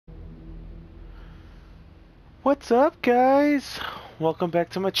What's up, guys? Welcome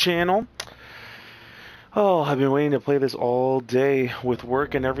back to my channel. Oh, I've been waiting to play this all day with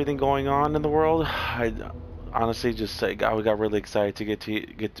work and everything going on in the world. I honestly just I got really excited to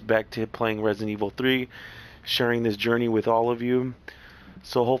get back to playing Resident Evil 3, sharing this journey with all of you.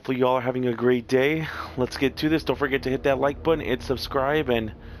 So hopefully y'all are having a great day. Let's get to this. Don't forget to hit that like button and subscribe,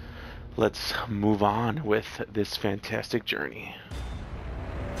 and let's move on with this fantastic journey.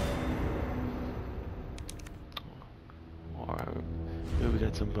 Alright, we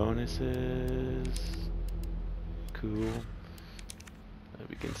got some bonuses. Cool.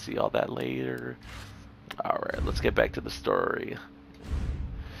 We can see all that later. Alright, let's get back to the story.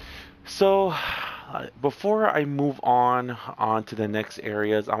 So, before I move on to the next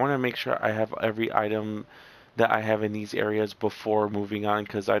areas, I want to make sure I have every item that I have in these areas before moving on,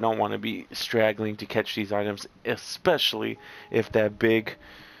 because I don't want to be straggling to catch these items, especially if that big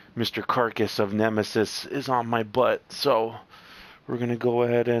Mr. Carcass of Nemesis is on my butt. So, we're going to go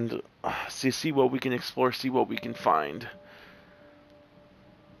ahead and see what we can explore, see what we can find.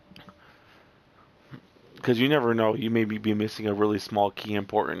 Because you never know, you may be missing a really small key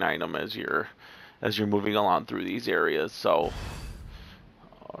important item as you're moving along through these areas. So,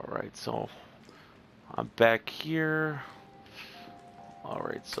 all right, so I'm back here. All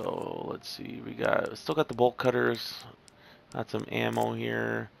right, so let's see, we still got the bolt cutters, got some ammo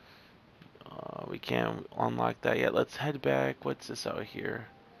here. We can't unlock that yet. Let's head back. What's this out here?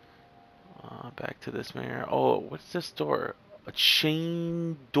 Back to this mirror. Oh, what's this door? A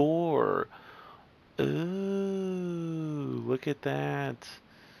chain door. Ooh, look at that.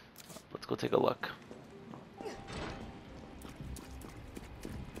 Let's go take a look.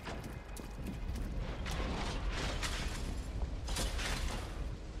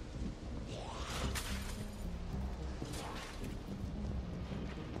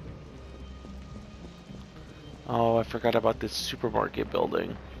 Oh, I forgot about this supermarket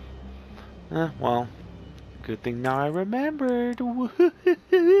building. Well, good thing now I remembered.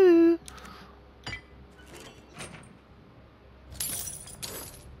 Woohoo!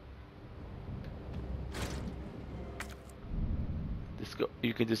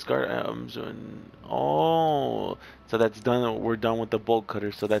 You can discard items when. Oh, so that's done. We're done with the bolt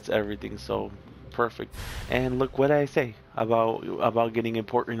cutter, so that's everything. So perfect. And look what I say about getting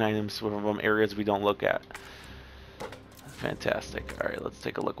important items from areas we don't look at. Fantastic. All right, let's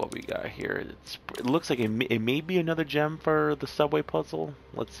take a look what we got here. It looks like it may be another gem for the subway puzzle.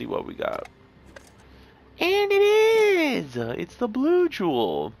 Let's see what we got. And it is! It's the blue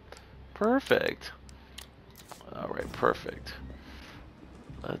jewel. Perfect. All right, perfect.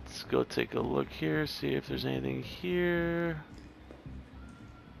 Let's go take a look here, see if there's anything here.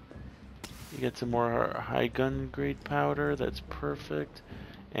 You get some more high gun grade powder. That's perfect.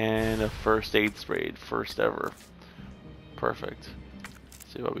 And a first aid spray, first ever. Perfect.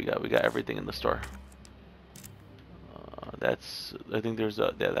 Let's see what we got. We got everything in the store. I think there's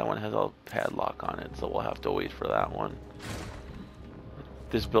a, yeah, that one has a padlock on it, so we'll have to wait for that one.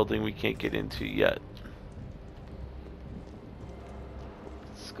 This building we can't get into yet.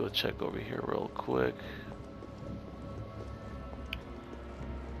 Let's go check over here real quick.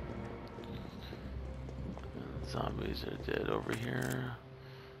 Zombies are dead over here.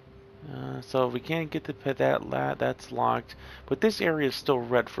 So we can't get to that's locked. But this area is still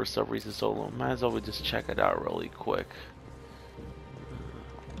red for some reason, so might as well we just check it out really quick.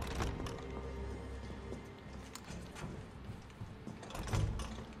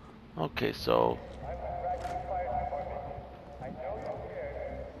 Okay, so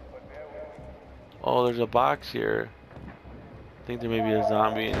oh, there's a box here. I think there may be a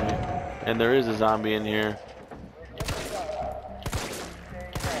zombie in here. And there is a zombie in here.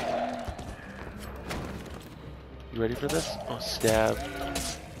 You ready for this? Oh, stab.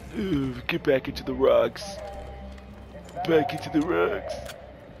 Ooh, get back into the rocks. Back into the rocks.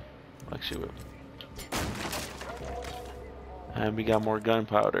 Actually, and we got more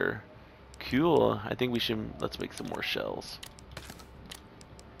gunpowder. Cool. I think we should, let's make some more shells.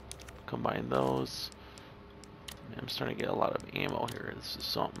 Combine those. Man, I'm starting to get a lot of ammo here. This is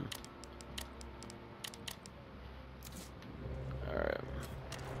something. Alright.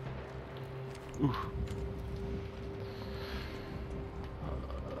 Ooh.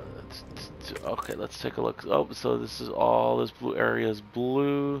 Okay, let's take a look. Oh, so this blue area is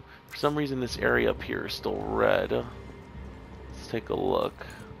blue. For some reason, this area up here is still red. Let's take a look.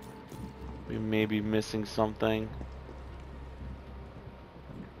 We may be missing something.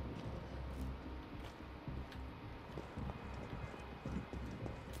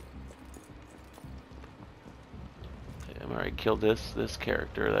 Okay, I'm already killed this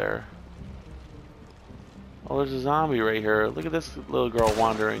character there. Oh, there's a zombie right here. Look at this little girl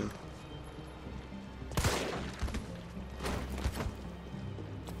wandering.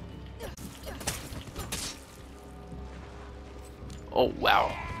 Oh, wow.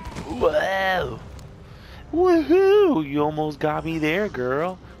 Whoa. Woohoo! You almost got me there,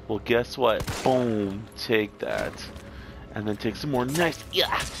 girl. Well, guess what? Boom. Take that. And then take some more. Nice.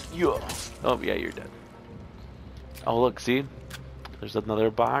 Yeah. Yeah. Oh, yeah, you're dead. Oh, look, see? There's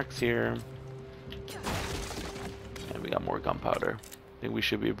another box here. And we got more gunpowder. Think we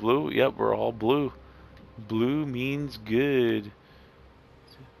should be blue? Yep, we're all blue. Blue means good.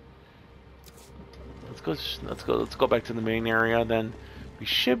 Let's go back to the main area. Then we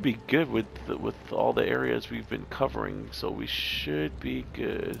should be good with all the areas we've been covering. So we should be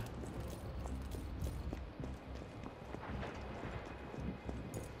good.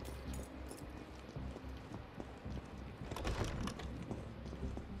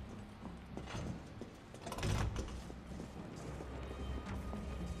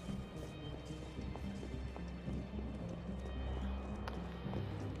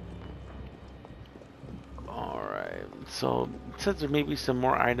 So it says there may be some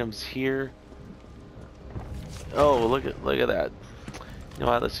more items here. Oh, look at that. You know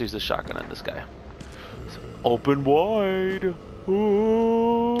what? Let's use the shotgun on this guy. So, open wide.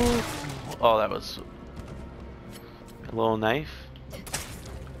 Ooh. Oh, that was a little knife.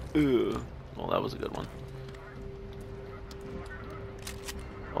 Ooh. Well, that was a good one.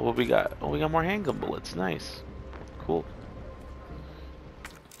 Oh, what we got? Oh, we got more handgun bullets. Nice. Cool.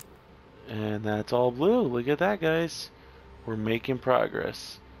 And that's all blue. Look at that, guys. We're making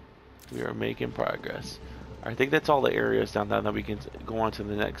progress. We are making progress. I think that's all the areas down there that we can go on to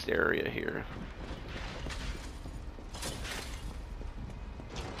the next area here.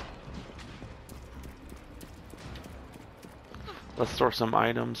 Let's store some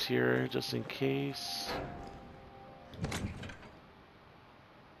items here just in case.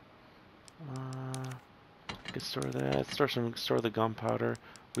 We can store that. Store the gunpowder.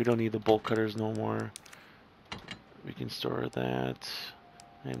 We don't need the bolt cutters no more. We can store that.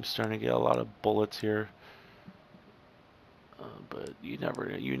 I'm starting to get a lot of bullets here. But you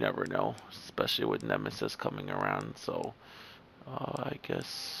never know, especially with Nemesis coming around. So I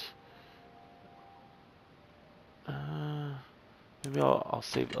guess maybe I'll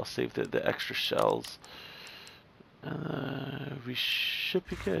save the extra shells. We should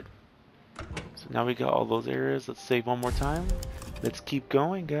be good. So now we got all those areas. Let's save one more time. Let's keep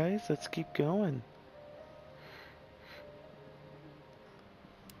going, guys. Let's keep going.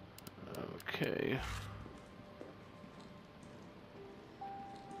 Okay.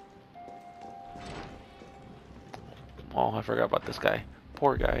 Oh, I forgot about this guy.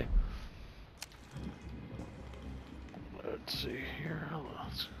 Poor guy. Let's see here.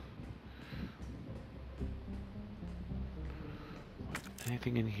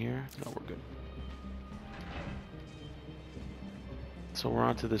 Anything in here? No, we're good. So we're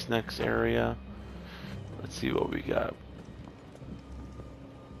on to this next area. Let's see what we got.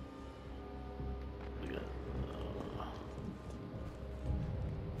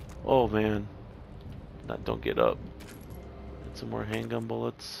 Oh man. Don't get up. Get some more handgun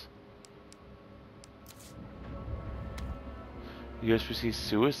bullets. USPC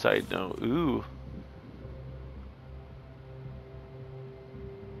suicide note. Ooh.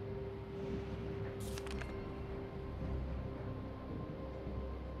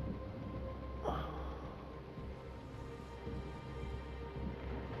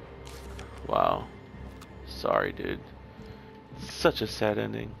 Wow. Sorry, dude. Such a sad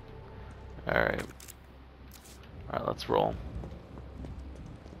ending. Alright. Alright, let's roll.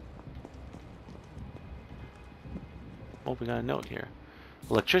 Oh, we got a note here.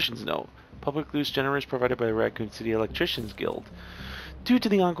 Electrician's note. Public loose generators provided by the Raccoon City Electricians Guild. Due to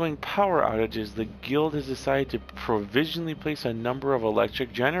the ongoing power outages, the guild has decided to provisionally place a number of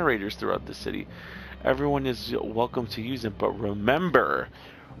electric generators throughout the city. Everyone is welcome to use them, but remember,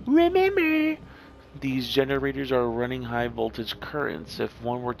 these generators are running high voltage currents. If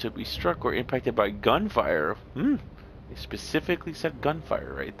one were to be struck or impacted by gunfire, they specifically said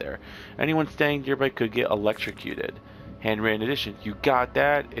gunfire right there, anyone standing nearby could get electrocuted. Handwritten edition. You got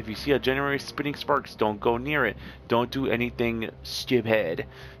that? If you see a generator spitting sparks, don't go near it. Don't do anything stupid.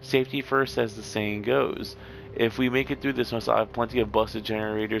 Safety first, as the saying goes. If we make it through this, I'll have plenty of busted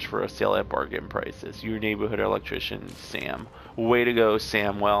generators for a sale at bargain prices. Your neighborhood electrician, Sam. Way to go,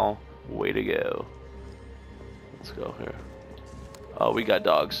 Samwell. Way to go. Let's go here. Oh, we got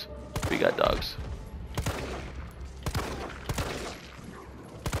dogs. We got dogs.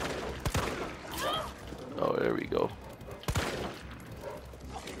 Oh, there we go.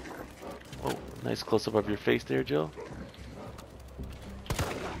 Oh, Nice close up of your face there, Jill.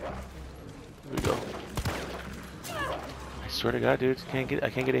 Here we go. I swear to God, dude, I can't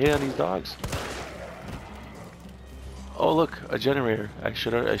get a hit on these dogs. Oh look, a generator. I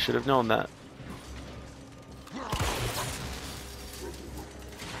should have known that.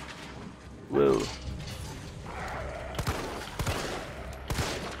 Whoa.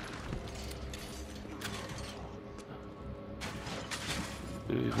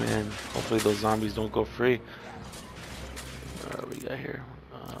 Ooh, man, hopefully those zombies don't go free. What we got here?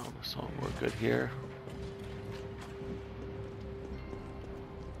 So we're good here.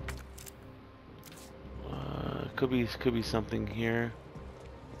 Could be something here.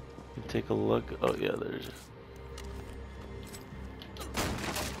 You can take a look. Oh yeah, there's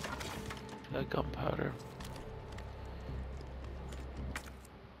that gunpowder.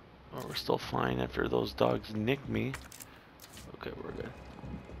 Oh, we're still fine after those dogs nick me. Okay, we're good.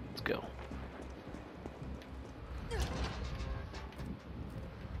 Let's go.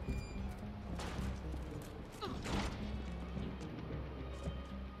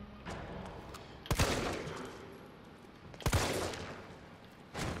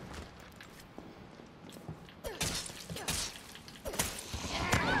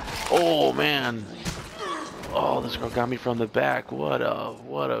 Oh man! Oh, this girl got me from the back. What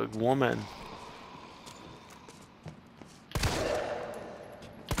a woman!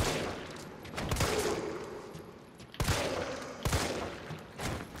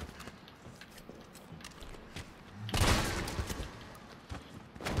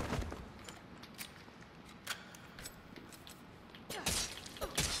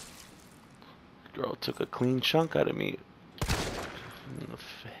 Girl took a clean chunk out of me.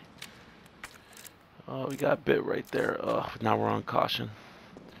 Oh, we got bit right there. Ugh, now we're on caution.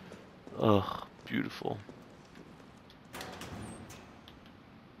 Ugh, beautiful.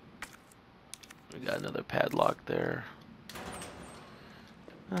 We got another padlock there.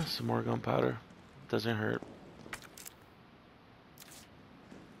 Some more gunpowder. Doesn't hurt.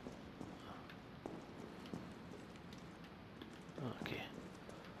 Okay.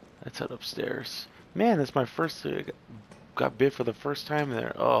 Let's head upstairs. Man, that's my first... got bit for the first time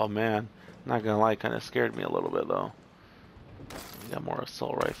there. Oh, man. Not gonna lie, kind of scared me a little bit, though. We got more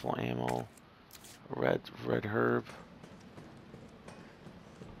assault rifle ammo. Red herb.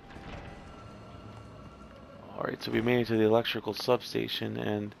 Alright, so we made it to the electrical substation,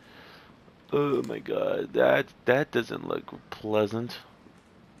 and... oh my god, that doesn't look pleasant.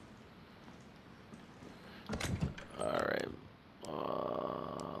 Alright.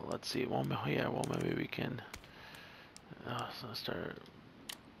 Let's see. Well, yeah, well, maybe we can... so let's start...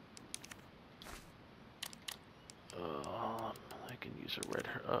 I can use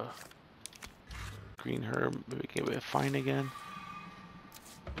a green herb. Maybe we can get fine again.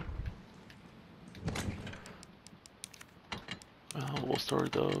 We'll store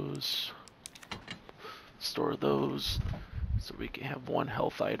those. Store those so we can have one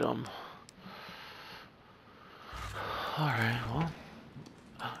health item. Alright, well.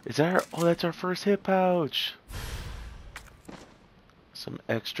 Is that our, oh, that's our first hit pouch. Some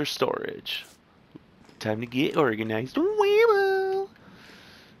extra storage. Time to get organized.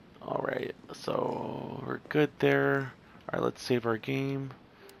 Alright, so we're good there. Alright, let's save our game.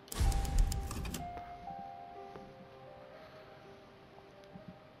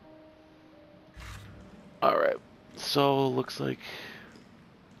 Alright, so looks like...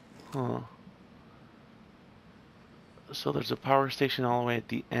 So there's a power station all the way at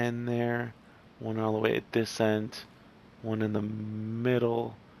the end there. One all the way at this end. One in the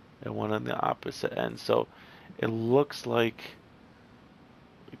middle. And one on the opposite end. So it looks like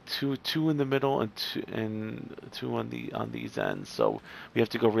two in the middle and two on these ends. So we have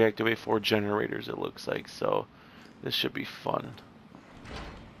to go reactivate 4 generators, it looks like. So this should be fun.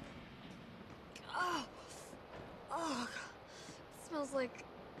 Oh, it smells like...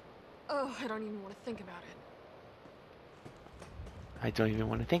 oh, I don't even want to think about it. I don't even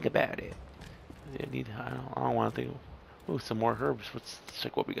want to think about it. I don't want to think. Ooh, some more herbs. Let's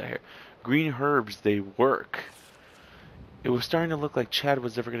check what we got here. Green herbs, they work. It was starting to look like Chad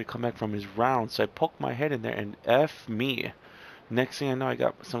was never going to come back from his round, so I poked my head in there and F me. Next thing I know, I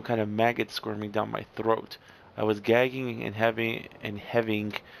got some kind of maggot squirming down my throat. I was gagging and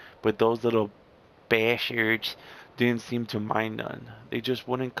having, but those little bastards didn't seem to mind none. They just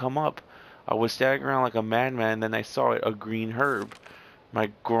wouldn't come up. I was staggering around like a madman, then I saw it, a green herb. My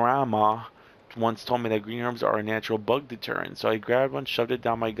grandma once told me that green herbs are a natural bug deterrent, so I grabbed one, shoved it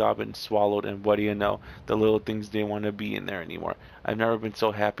down my gob, and swallowed, and what do you know, the little things didn't want to be in there anymore. I've never been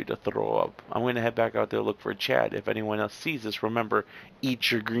so happy to throw up. I'm going to head back out there to look for Chad. If anyone else sees this, remember,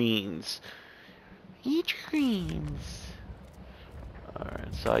 eat your greens. Eat your greens.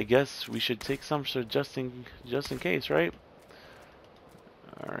 Alright, so I guess we should take some sort of just in case, right?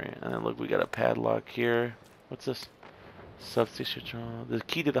 Alright, and then look, we got a padlock here. What's this? Substation. The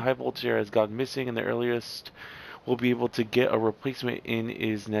key to the high voltage area has gone missing, and the earliest we'll be able to get a replacement in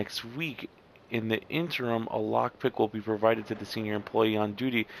is next week. In the interim, a lockpick will be provided to the senior employee on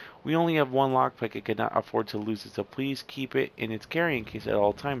duty. We only have one lockpick and cannot afford to lose it, so please keep it in its carrying case at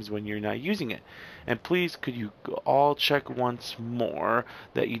all times when you're not using it. And please, could you all check once more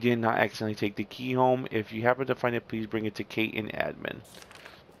that you did not accidentally take the key home? If you happen to find it, please bring it to Kate in admin.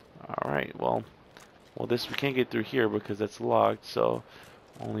 Alright, well, this we can't get through here because that's locked, so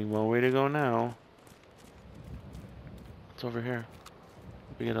only one way to go now. It's over here.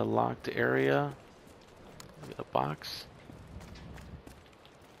 We got a locked area. We got a box.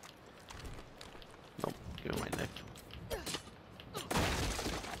 Nope, give me my neck.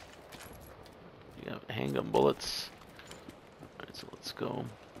 You got handgun bullets. Alright, so let's go.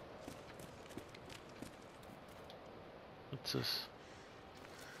 What's this?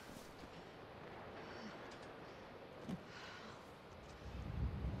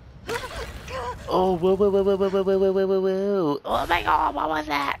 Oh, whoa, whoa, whoa, whoa, whoa, whoa, whoa, whoa, whoa, whoa. Oh my god, what was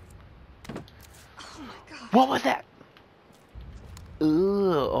that? Oh my god. What was that? Ugh,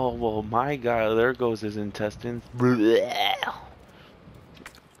 oh, well, my god, there goes his intestines. Blech.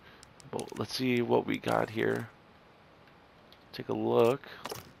 Well, let's see what we got here. Take a look.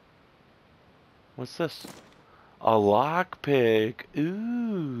 What's this? A lockpick.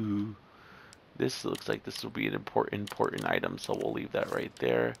 Ooh. This looks like this will be an important item, so we'll leave that right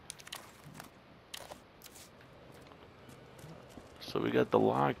there. So we got the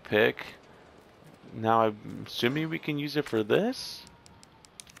lockpick. Now I'm assuming we can use it for this?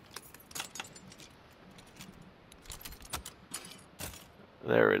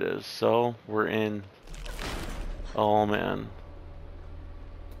 There it is. So we're in. Oh man.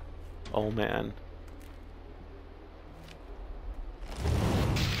 Oh man.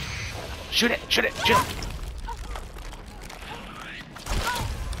 Shoot it! Shoot it! Jill!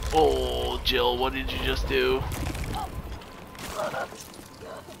 Oh, Jill, what did you just do?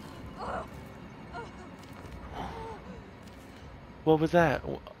 What was that?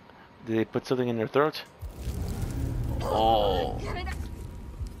 Did they put something in their throat? Oh.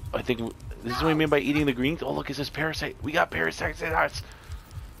 I think this is what I mean by eating the greens. Oh, look, it says parasite. We got parasites in us.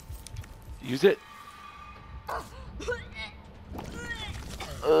 Use it.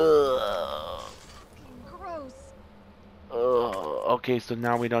 Gross. Okay, so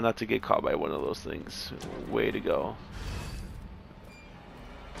now we don't have to get caught by one of those things. Way to go.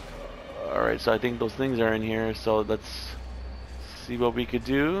 Alright, so I think those things are in here, so let's see what we could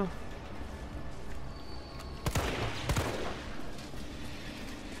do.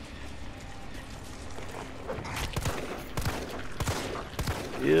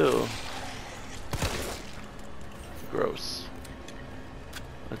 Ew. Gross.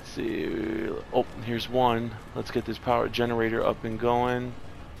 Let's see. Oh, here's one. Let's get this power generator up and going.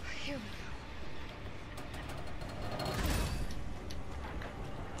 Here we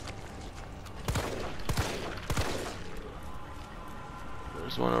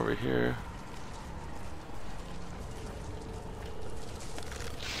There's one over here.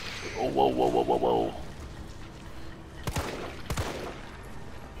 Oh, whoa, whoa, whoa, whoa, whoa.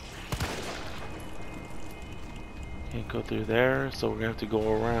 Can't go through there, so we're gonna have to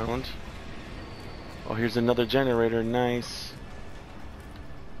go around. Oh, here's another generator. Nice.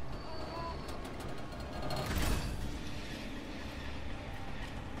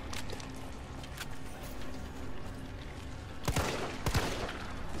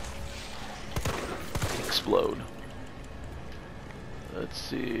 Explode. Let's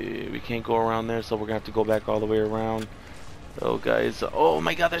see. We can't go around there, so we're gonna have to go back all the way around. Oh, guys. Oh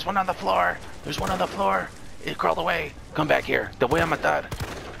my god, there's one on the floor. There's one on the floor. It crawled away. Come back here. Te voy a matar.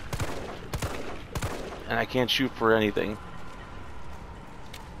 And I can't shoot for anything.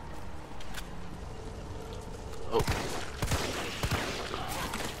 Oh.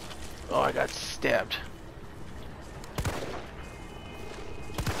 Oh, I got stabbed.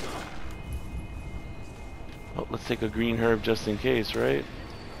 Oh, let's take a green herb just in case, right?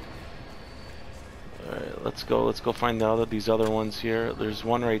 Alright, let's go find these other ones here. There's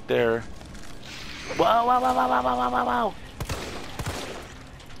one right there. Whoa, whoa, whoa, whoa, whoa, whoa, whoa, whoa.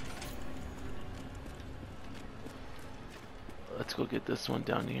 Let's go get this one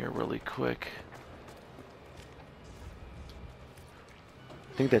down here really quick.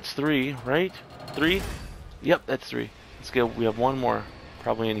 I think that's 3, right? 3? Yep, that's 3. Let's go. We have one more,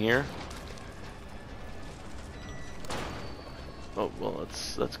 probably in here. Oh well,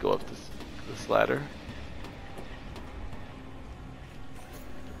 let's go up this ladder.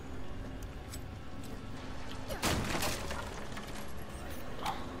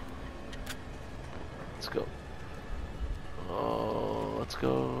 let's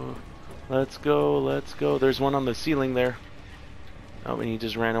go. Let's go, let's go. There's one on the ceiling there. Oh, and he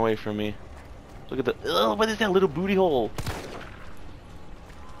just ran away from me. Look at the... Oh, what is that little booty hole?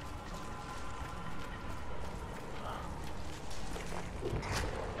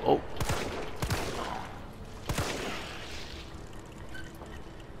 Oh.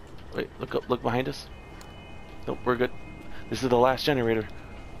 Wait, look up, look behind us. Nope, we're good. This is the last generator.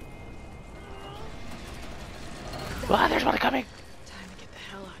 Ah, there's one coming! Time to get the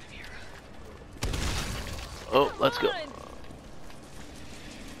hell out of here. Oh, let's go.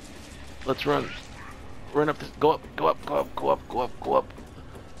 Let's run. Run up this. Go up, go up, go up, go up, go up, go up.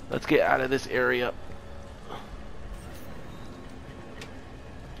 Let's get out of this area.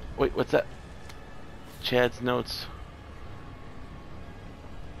 Wait, what's that? Chad's notes.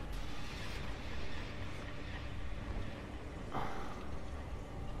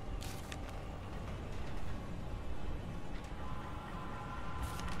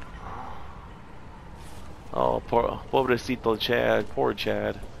 Oh, pobrecito Chad. Poor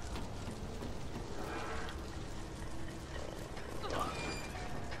Chad.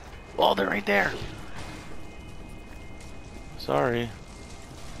 Oh, they're right there. Sorry.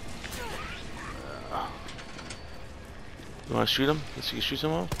 You want to shoot him? Let's see, shoot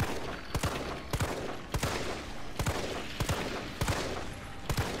someone.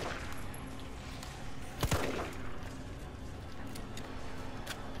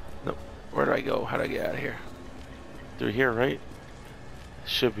 Nope. Where do I go? How do I get out of here? Through here, right?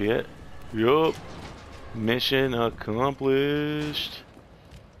 Should be it. Yup. Mission accomplished.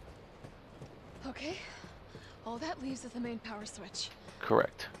 Okay. All that leaves is the main power switch.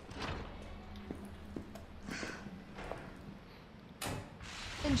 Correct.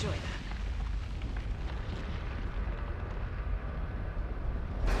 Enjoy that.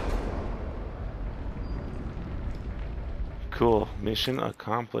 Cool. Mission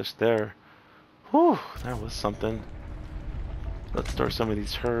accomplished there. Whew, that was something. Let's store some of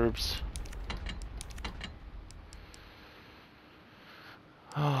these herbs.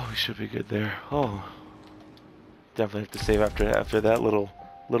 Oh, we should be good there. Oh, definitely have to save after that little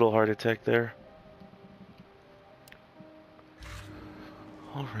heart attack there.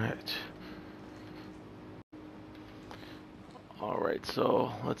 All right. All right.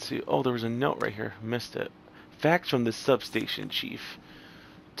 So let's see. Oh, there was a note right here. Missed it. Facts from the substation chief.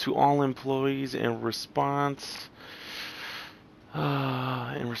 To all employees in response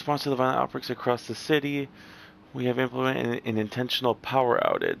to the violent outbreaks across the city, we have implemented an intentional power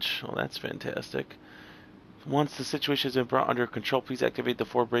outage. Oh, that's fantastic. Once the situation has been brought under control, please activate the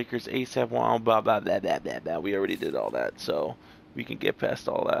 4 breakers ASAP. Blah, blah, blah, blah, blah, blah, blah. We already did all that, so we can get past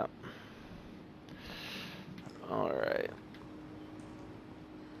all that. Alright.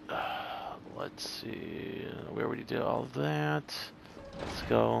 Let's see. We already did all of that. Let's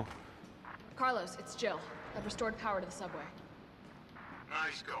go. Carlos, it's Jill. I've restored power to the subway.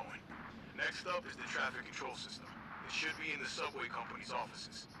 Nice going. Next up is the traffic control system. It should be in the subway company's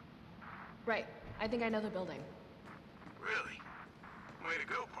offices. Right. I think I know the building. Really? Way to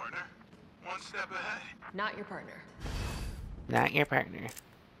go, partner. One step ahead. Not your partner. Not your partner.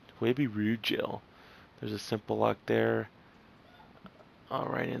 Way to be rude, Jill. There's a simple lock there.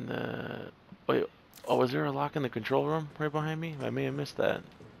 Alright, in the... Wait, oh, was there a lock in the control room right behind me? I may have missed that.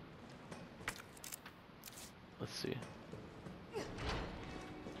 Let's see.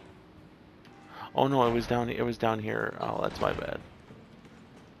 Oh no, it was down here. Oh, that's my bad.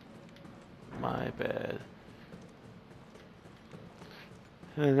 My bad.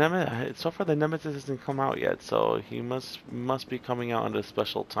 So far the Nemesis hasn't come out yet, so he must be coming out at a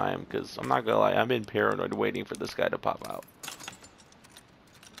special time, because I'm not gonna lie, I've been paranoid waiting for this guy to pop out.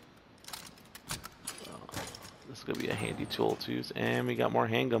 This is gonna be a handy tool to use, and we got more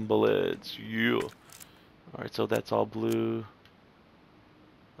handgun bullets. Yeah. Alright, so that's all blue.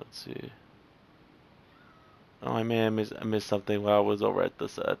 Let's see. Oh, I may have missed something while I was over at the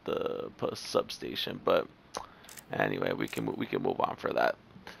substation, but anyway, we can move on for that.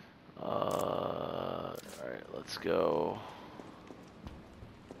 All right, let's go.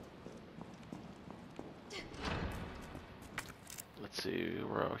 Let's see,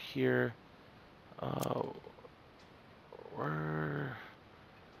 we're out here.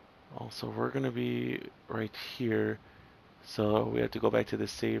 We're gonna be right here, so we have to go back to the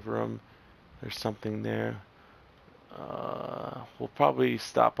save room. There's something there. We'll probably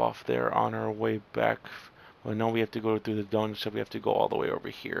stop off there on our way back. Well, no, we have to go through the donut shop. We have to go all the way over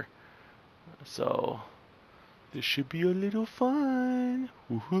here. So this should be a little fun.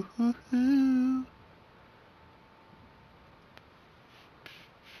 Woo-hoo-hoo-hoo.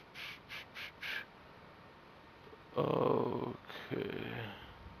 Okay.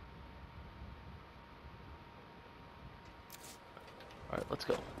 Let's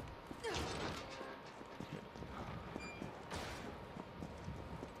go.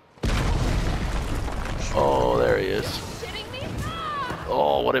 Oh, there he is. Shitting me?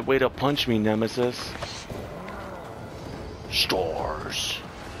 Oh, what a way to punch me, Nemesis. Stars.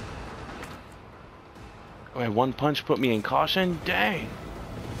 Oh, and one punch put me in caution? Dang.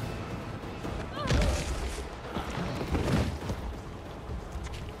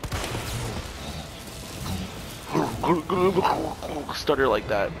 Stutter like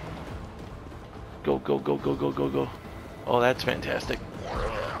that. Go, go, go, go, go, go, go. Oh, that's fantastic.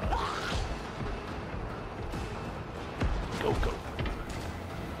 Go, go.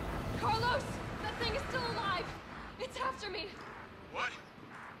 Carlos! That thing is still alive! It's after me! What?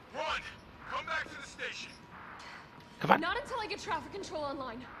 Run! Come back to the station. Come on. Not until I get traffic control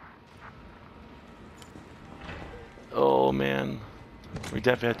online. Oh, man. We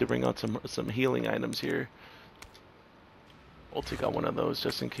definitely have to bring out some healing items here. We'll take out one of those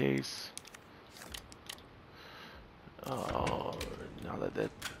just in case. Oh, now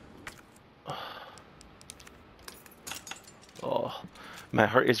that... Oh, my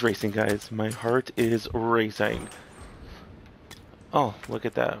heart is racing, guys. My heart is racing. Oh, look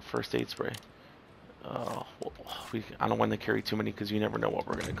at that. First aid spray. Oh, well, I don't want to carry too many because you never know what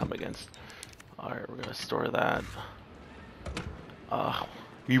we're going to come against. Alright, we're going to store that.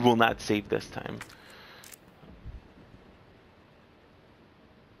 We will not save this time.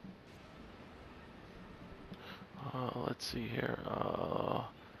 Let's see here.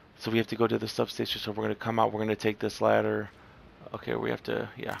 So we have to go to the substation. So we're going to come out. We're going to take this ladder. Okay, we have to.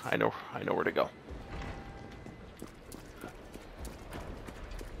 Yeah, I know where to go.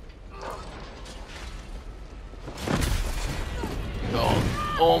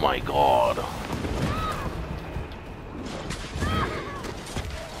 Oh my God!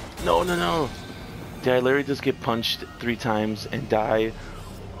 No, no, no! Did I literally just get punched 3 times and die?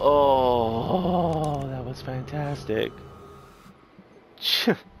 Oh, that was fantastic.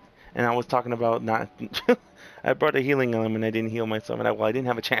 And I was talking about not... I brought a healing element and I didn't heal myself. And I didn't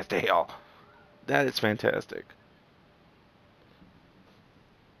have a chance to heal. That is fantastic.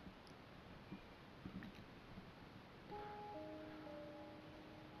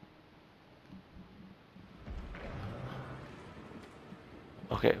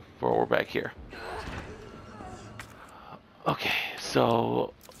 Okay, well, we're back here. Okay,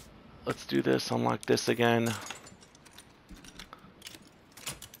 so... Let's do this. Unlock this again.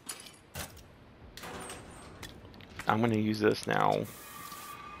 I'm going to use this now. And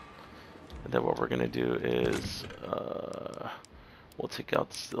then what we're going to do is we'll take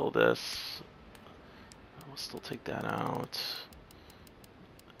out still this. We'll still take that out.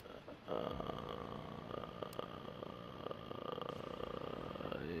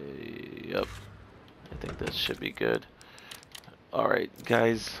 Yep. I think this should be good. Alright,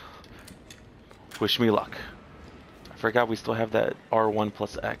 guys. Wish me luck. I forgot we still have that R1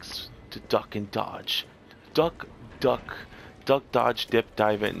 plus X to duck and dodge. Duck, duck, duck, dodge, dip,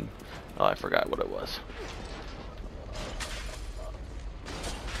 dive in. Oh, I forgot what it was.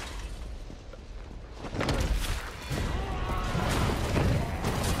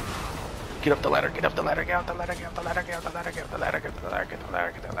 Get up the ladder, get up the ladder, get up the ladder, get up the ladder, get up the ladder, get up the ladder, get up the ladder, get up the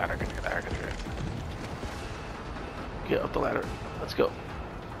ladder, get up the ladder, get up the ladder, get up the ladder. Get up the ladder. Let's go.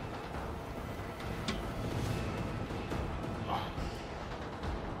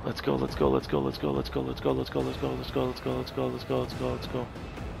 Let's go, let's go, let's go, let's go, let's go, let's go, let's go, let's go, let's go, let's go, let's go, let's go, let's go, let's go.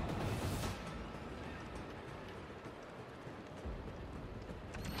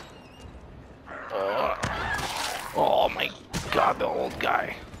 Oh my God, the old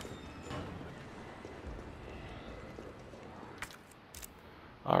guy.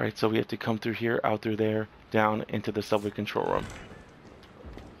 Alright, so we have to come through here, out through there, down into the subway control room.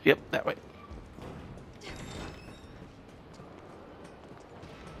 Yep, that way.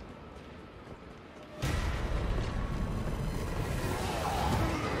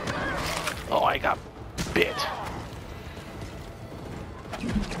 Oh, I got bit.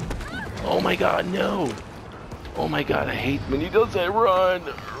 Oh my God, no. Oh my God, I hate when he does that. Run.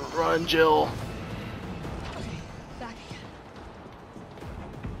 Run, Jill. Okay, back again.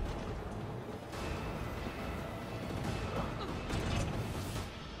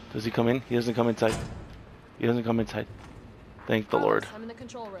 Does he come in? He doesn't come inside. He doesn't come inside. Thank the Lord. I'm in the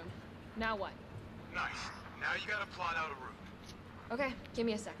control room. Now what? Nice. Now you gotta plot out a route. Okay, give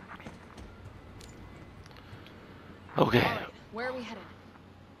me a second. Okay. Alright, where are we headed?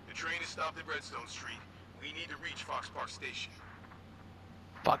 The train is stopped at Redstone Street. We need to reach Fox Park Station.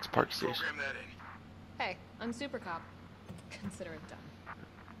 Fox Park Station. Program that in. Hey, I'm Super Cop. Consider it done.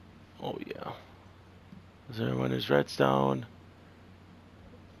 Oh yeah. Is everyone is Redstone?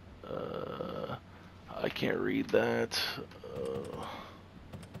 I can't read that.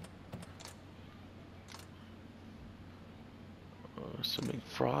 Assuming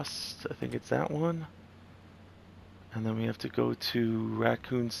Frost, I think it's that one. And then we have to go to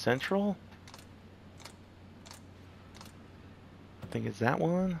Raccoon Central. I think it's that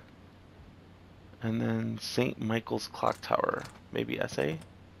one. And then St. Michael's Clock Tower. Maybe SA?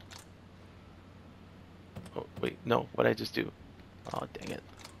 Oh, wait, no, what did I just do? Oh, dang it.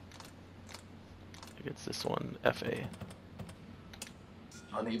 I think it's this one, FA.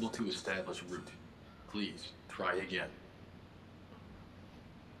 Unable to establish route. Please, try again.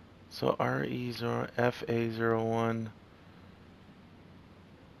 So RE0, FA01.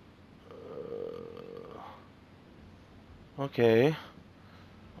 Okay.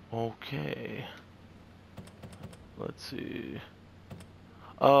 Okay. Let's see.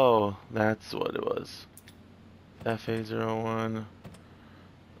 Oh, that's what it was. FA01.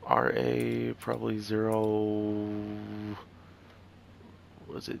 RA probably 0.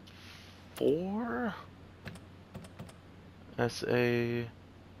 Was it 4? SA.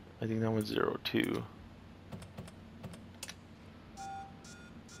 I think that one's 02.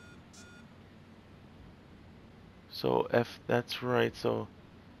 So that's right. So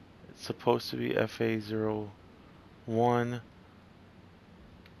it's supposed to be FA01.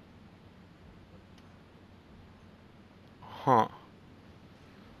 Huh.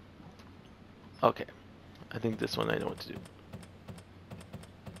 Okay. I think this one I know what to do.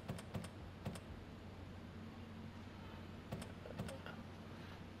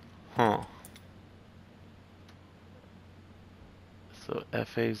 Huh. So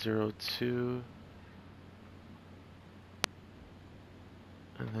FA02.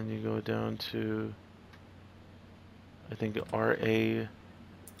 And then you go down to, I think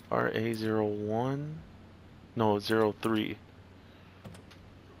RA01? No, 03.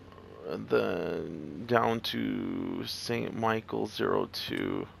 And then down to St. Michael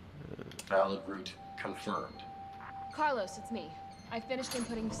 02. Valid route confirmed. Carlos, it's me. I finished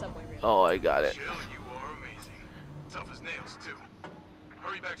inputting the subway route. Oh, I got it. Jill, you are amazing. Tough as nails, too.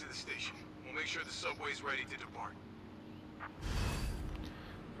 Hurry back to the station. We'll make sure the subway's ready to depart.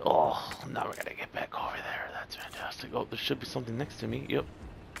 Oh, now we gotta get back over there. That's fantastic. Oh, there should be something next to me. Yep.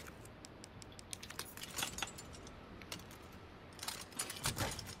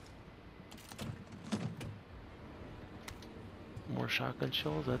 More shotgun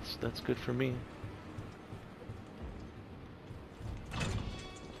shells. That's good for me.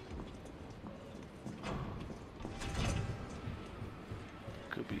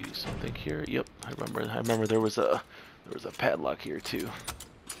 Could be something here. Yep, I remember there was a padlock here too.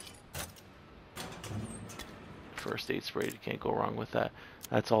 First aid spray, you can't go wrong with that.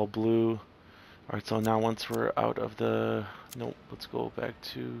 That's all blue. Alright, so now once we're out of the... Nope, let's go back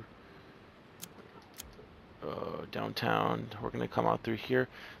to downtown. We're going to come out through here,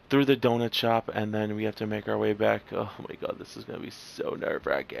 through the donut shop, and then we have to make our way back. Oh my god, this is going to be so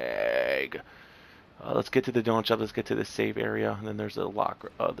nerve-wracking. Let's get to the donut shop, let's get to the save area, and then there's a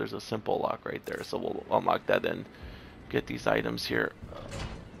lock, there's a simple lock right there, so we'll unlock that and get these items here.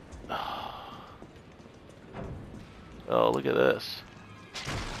 Oh, look at this.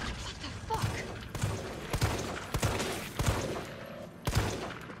 What the fuck?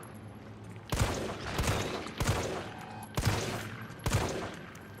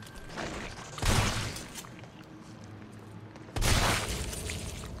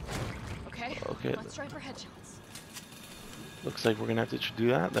 Okay, let's try for headshots. Looks like we're gonna have to do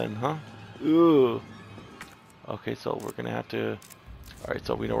that then, huh? Ooh. Okay, so we're gonna have to... Alright,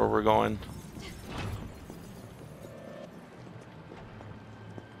 so we know where we're going.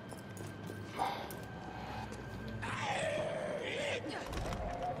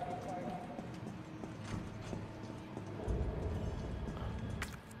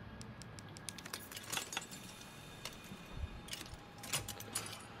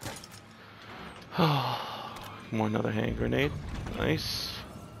 More another hand grenade. Nice.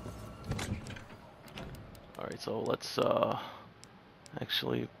 Alright, so let's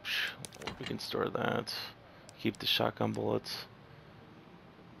actually we can store that. Keep the shotgun bullets.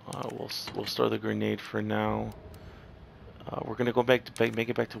 We'll store the grenade for now. We're gonna go back to make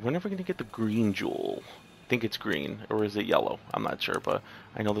it back to when are we gonna get the green jewel? I think it's green, or is it yellow? I'm not sure, but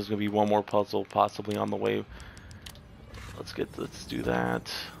I know there's gonna be one more puzzle possibly on the way. Let's do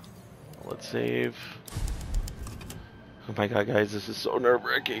that. Let's save. Oh my god, guys, this is so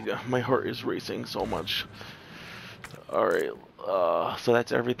nerve-wracking. My heart is racing so much. Alright, so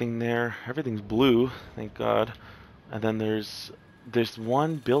that's everything there. Everything's blue, thank god. And then there's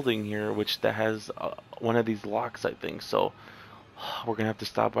one building here that has one of these locks, I think. So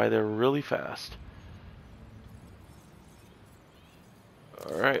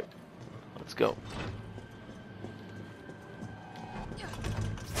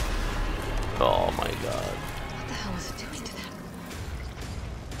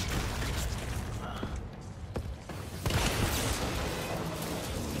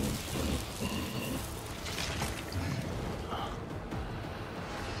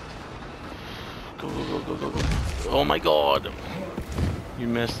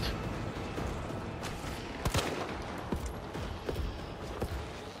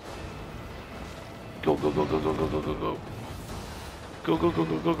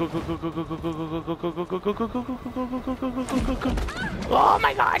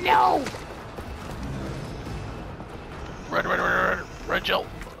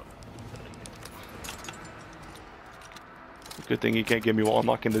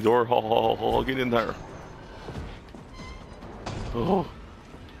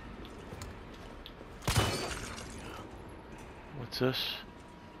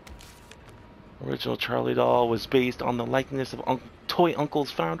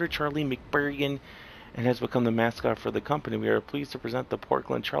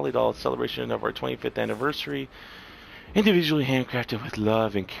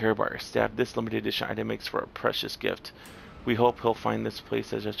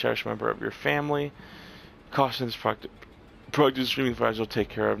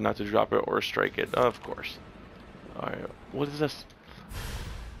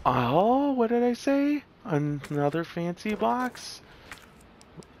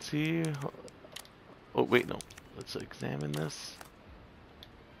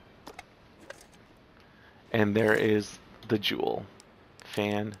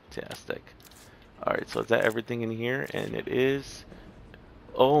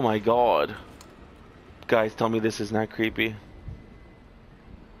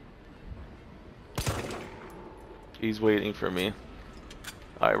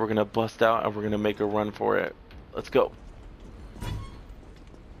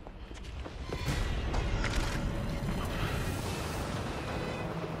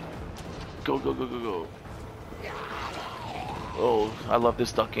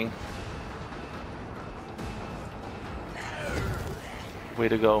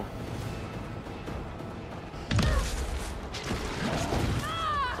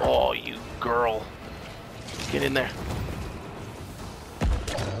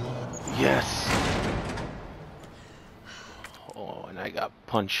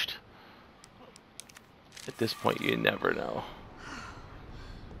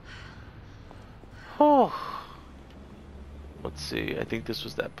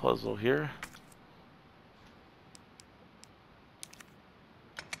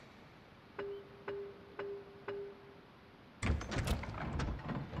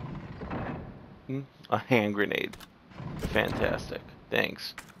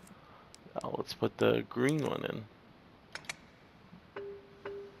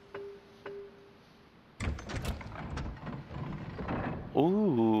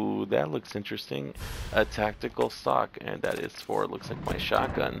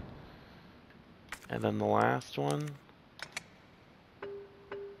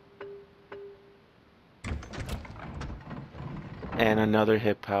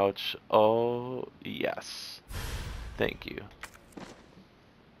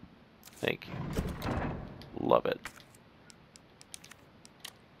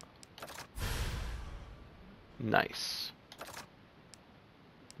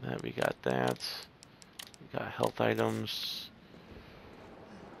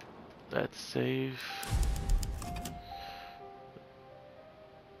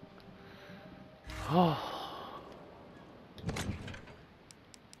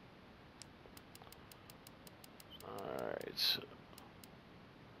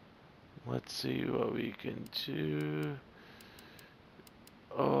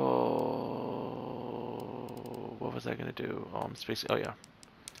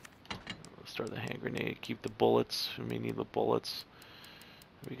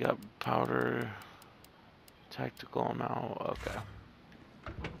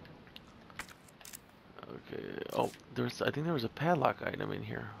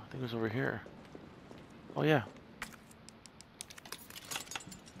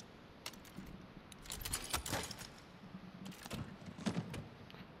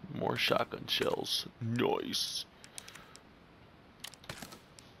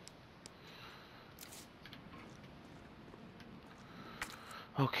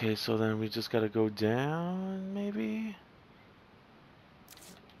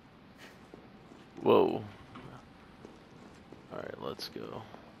Alright, let's go.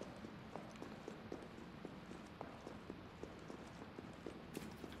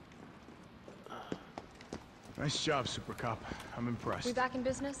 Nice job, Super Cop. I'm impressed. We back in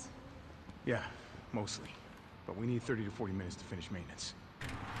business? Yeah, mostly. But we need 30 to 40 minutes to finish maintenance.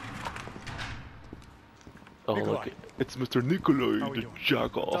 Oh, Nikolai. look, it's Mr. Nikolai, How we the doing?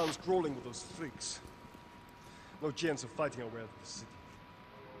 jack off. Town's crawling with those freaks. No chance of fighting our way out of the city.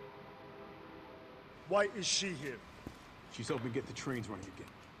 Why is she here? She's helping get the trains running again.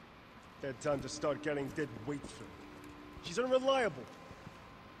 Bad time to start getting dead weight through. She's unreliable.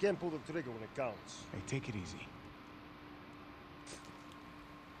 Can't pull the trigger when it counts. Hey, take it easy.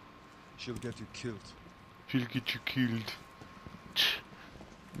 She'll get you killed. She'll get you killed.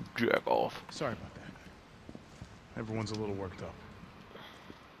 Jack off. Sorry about that. Everyone's a little worked up.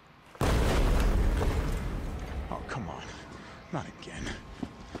 Oh, come on. Not again.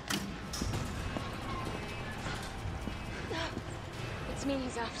 It's me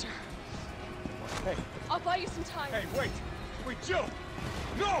he's after. Hey, I'll buy you some time. hey, wait! Wait, Jill!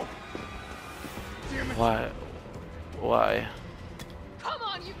 No! Damn it! Why? Why? Come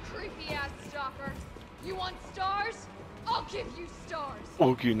on, you creepy ass stalker. You want stars? I'll give you stars.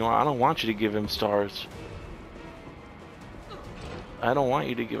 Okay, no, I don't want you to give him stars. I don't want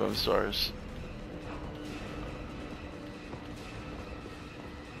you to give him stars.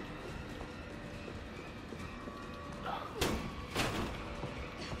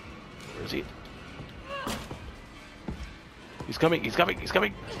 Where is he? He's coming, he's coming, he's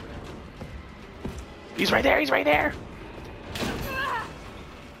coming! He's right there, he's right there!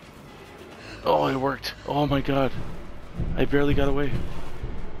 Oh, it worked. Oh my god. I barely got away.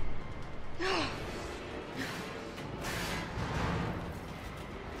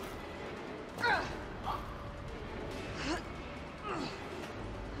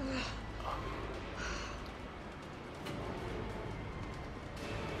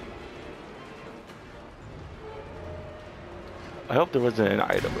 I hope there wasn't an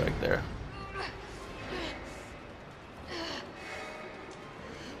item right there.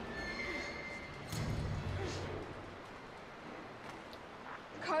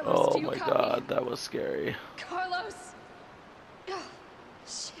 Carlos, Oh do you my copy? god, that was scary. Carlos! Oh,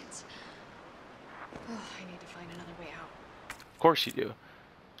 shit. Oh, I need to find another way out. Of course you do.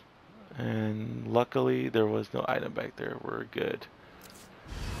 And luckily there was no item back there. We're good.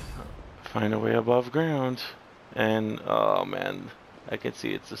 Find a way above ground. And oh man, I can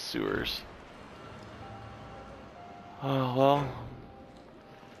see it's the sewers. Oh well.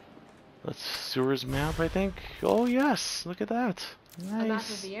 That's sewers map, I think. Oh yes, look at that. A map of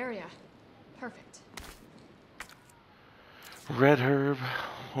Nice. the area. Perfect. Red herb.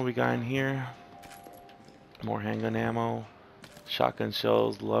 What we got in here? More handgun ammo. Shotgun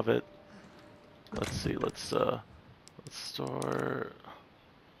shells, love it. Let's see, let's store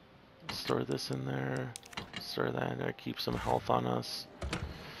this in there. Store that in there, keep some health on us.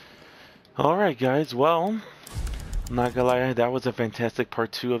 Alright guys, well, I'm not gonna lie, that was a fantastic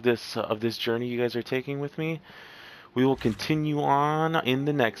part 2 of this journey you guys are taking with me. We will continue on in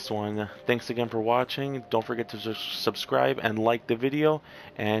the next one. Thanks again for watching. Don't forget to subscribe and like the video,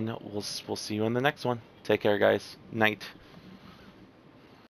 and we'll see you in the next one. Take care guys. Night.